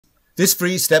This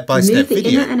free step-by-step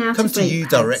video comes to you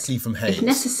directly from Haynes. If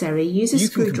necessary, use a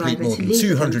screwdriver You can complete more to than lever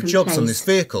 200 them from jobs place. on this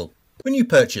vehicle when you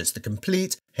purchase the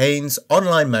complete Haynes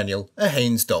online manual at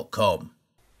haynes.com.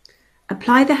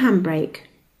 Apply the handbrake.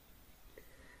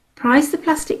 Prise the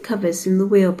plastic covers from the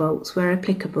wheel bolts where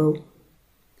applicable.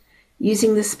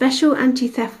 Using the special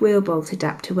anti-theft wheel bolt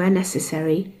adapter where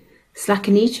necessary,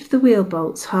 slacken each of the wheel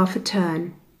bolts half a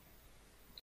turn.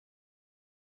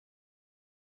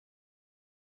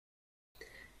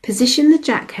 Position the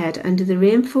jack head under the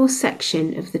reinforced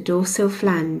section of the dorsal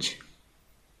flange.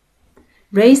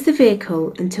 Raise the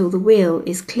vehicle until the wheel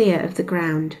is clear of the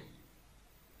ground.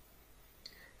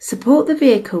 Support the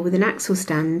vehicle with an axle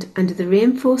stand under the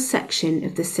reinforced section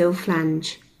of the sill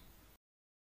flange.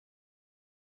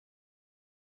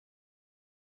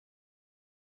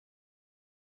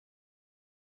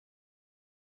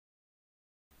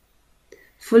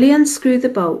 Fully unscrew the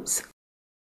bolts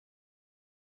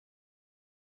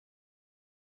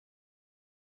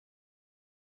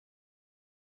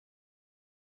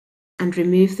and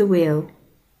remove the wheel.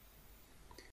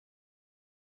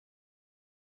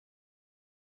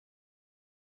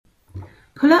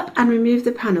 Pull up and remove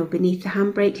the panel beneath the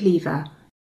handbrake lever.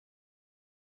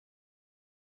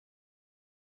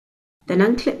 Then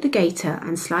unclip the gaiter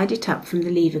and slide it up from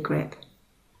the lever grip.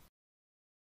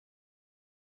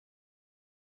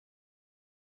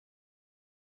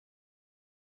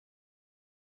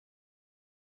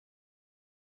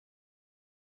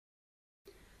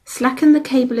 Slacken the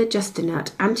cable adjuster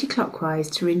nut anti-clockwise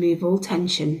to remove all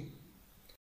tension.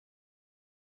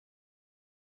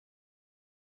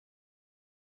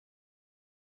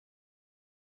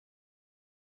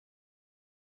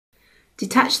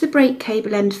 Detach the brake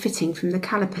cable end fitting from the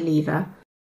caliper lever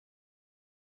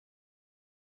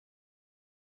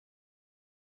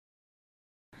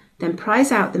then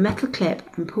prise out the metal clip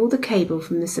and pull the cable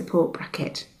from the support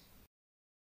bracket.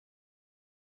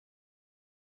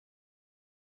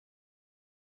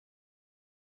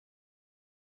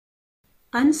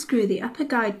 Unscrew the upper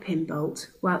guide pin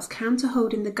bolt whilst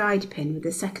counter-holding the guide pin with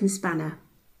the second spanner.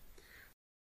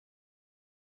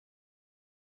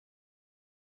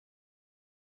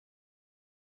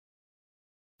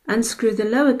 Unscrew the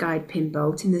lower guide pin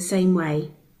bolt in the same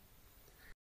way.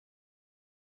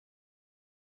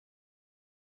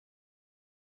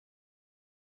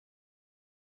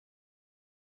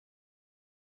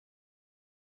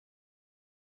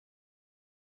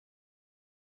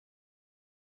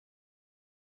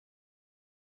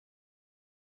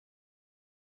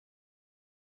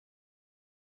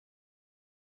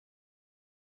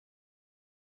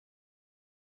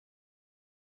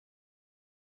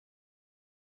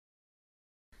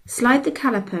 Slide the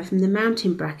caliper from the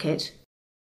mounting bracket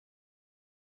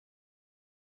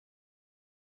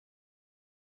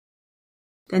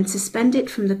then suspend it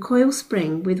from the coil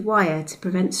spring with wire to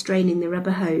prevent straining the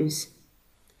rubber hose.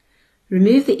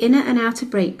 Remove the inner and outer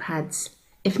brake pads.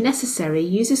 If necessary,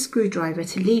 use a screwdriver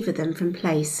to lever them from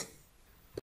place.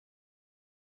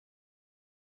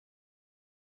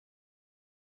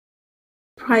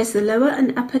 Prise the lower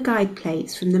and upper guide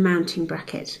plates from the mounting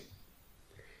bracket.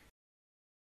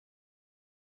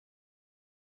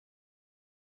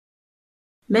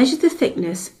 Measure the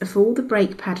thickness of all the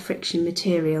brake pad friction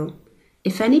material.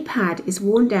 If any pad is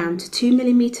worn down to 2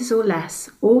 mm or less,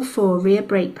 all 4 rear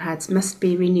brake pads must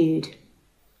be renewed.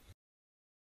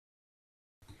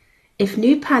 If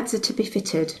new pads are to be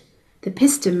fitted, the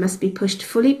piston must be pushed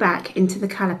fully back into the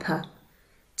caliper.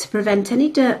 To prevent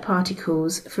any dirt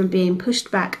particles from being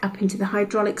pushed back up into the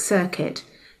hydraulic circuit,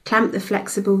 clamp the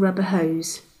flexible rubber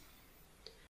hose.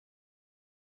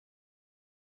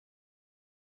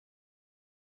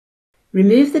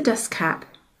 Remove the dust cap.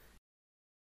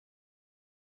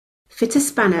 Fit a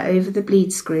spanner over the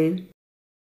bleed screw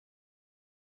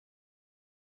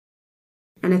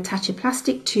and attach a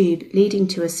plastic tube leading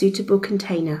to a suitable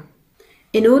container.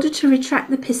 In order to retract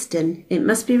the piston, it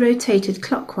must be rotated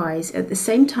clockwise at the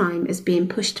same time as being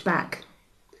pushed back.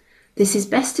 This is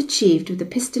best achieved with the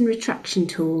piston retraction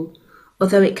tool,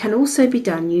 although it can also be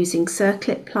done using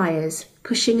circlip pliers,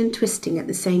 pushing and twisting at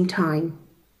the same time.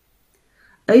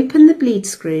 Open the bleed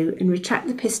screw and retract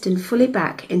the piston fully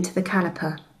back into the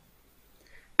caliper.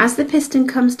 As the piston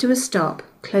comes to a stop,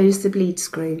 close the bleed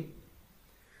screw.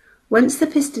 Once the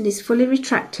piston is fully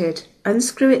retracted,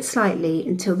 unscrew it slightly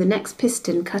until the next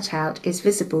piston cutout is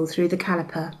visible through the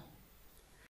caliper.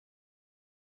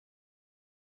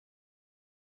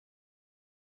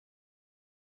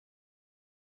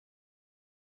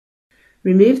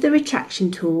 Remove the retraction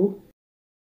tool.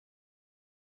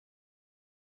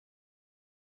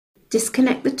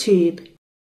 Disconnect the tube.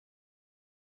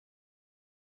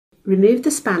 Remove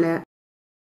the spanner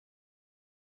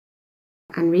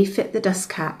and refit the dust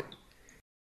cap.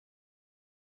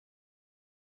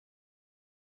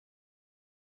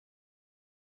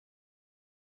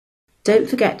 Don't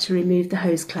forget to remove the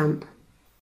hose clamp.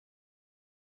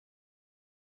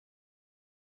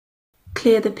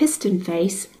 Clear the piston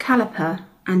face, caliper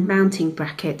and mounting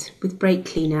bracket with brake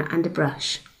cleaner and a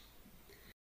brush.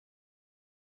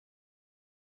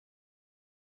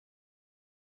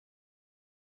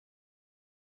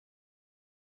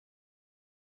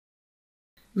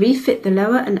 Refit the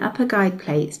lower and upper guide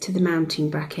plates to the mounting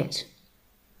bracket.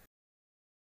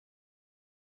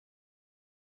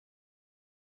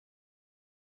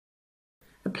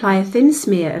 Apply a thin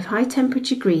smear of high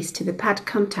temperature grease to the pad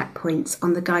contact points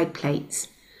on the guide plates.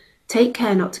 Take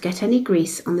care not to get any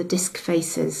grease on the disc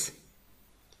faces.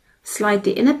 Slide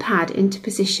the inner pad into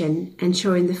position,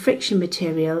 ensuring the friction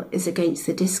material is against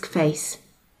the disc face.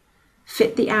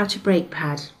 Fit the outer brake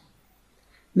pad.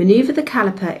 Manoeuvre the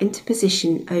caliper into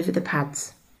position over the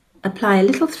pads. Apply a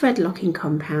little thread locking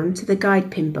compound to the guide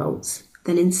pin bolts,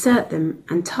 then insert them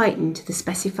and tighten to the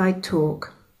specified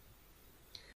torque.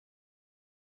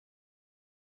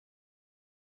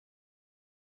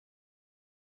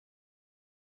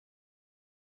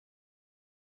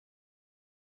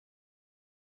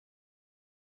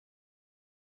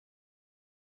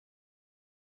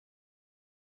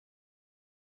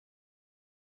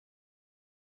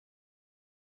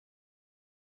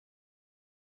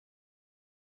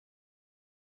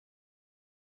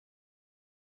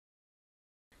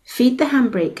 Feed the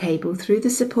handbrake cable through the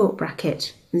support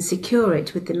bracket and secure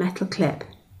it with the metal clip.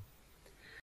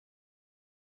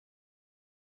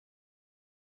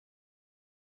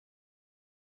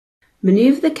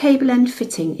 Manoeuvre the cable end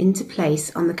fitting into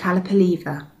place on the caliper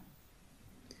lever.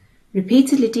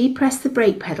 Repeatedly depress the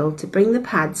brake pedal to bring the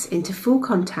pads into full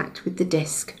contact with the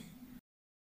disc.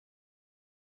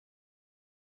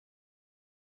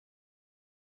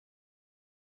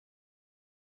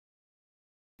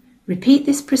 Repeat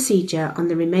this procedure on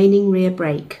the remaining rear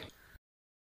brake.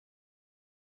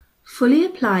 Fully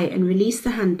apply and release the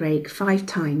handbrake 5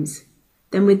 times.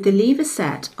 Then with the lever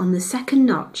set on the second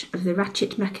notch of the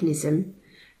ratchet mechanism,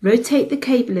 rotate the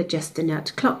cable adjuster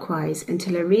nut clockwise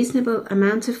until a reasonable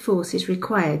amount of force is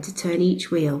required to turn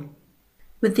each wheel.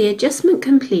 With the adjustment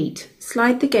complete,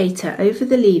 slide the gaiter over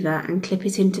the lever and clip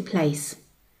it into place.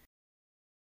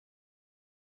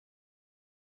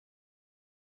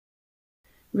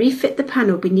 Refit the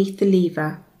panel beneath the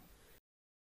lever.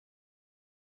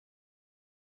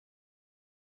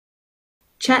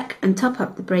 Check and top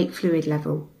up the brake fluid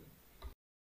level.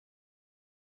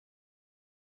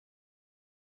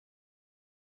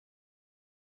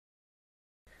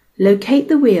 Locate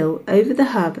the wheel over the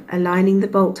hub, aligning the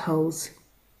bolt holes.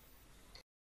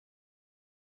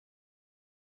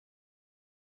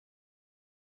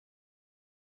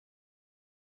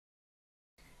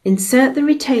 Insert the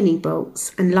retaining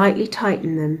bolts and lightly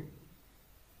tighten them.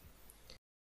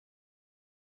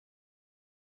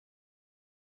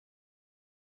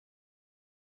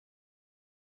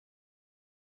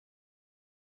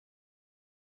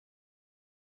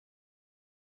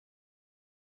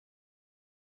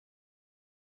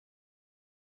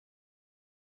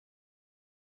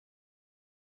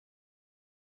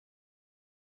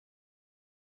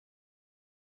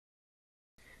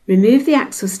 Remove the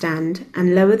axle stand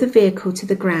and lower the vehicle to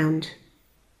the ground.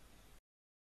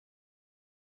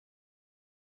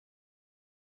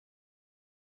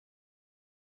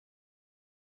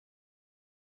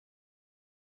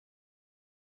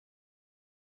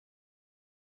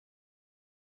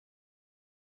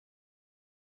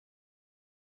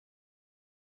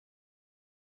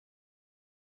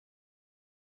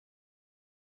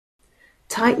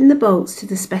 Tighten the bolts to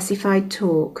the specified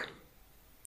torque.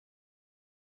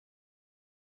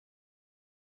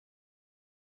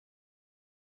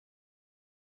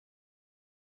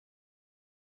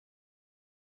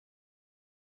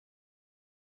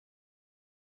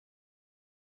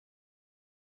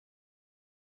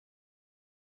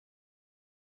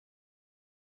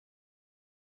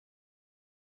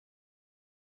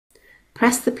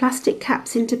 Press the plastic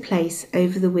caps into place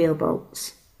over the wheel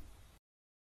bolts.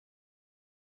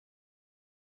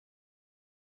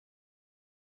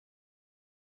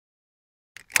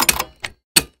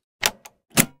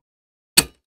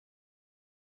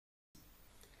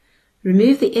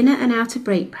 Remove the inner and outer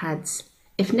brake pads.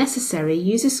 If necessary,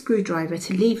 use a screwdriver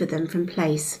to lever them from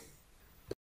place.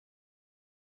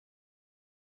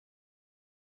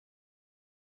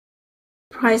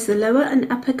 Prise the lower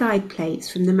and upper guide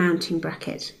plates from the mounting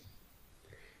bracket.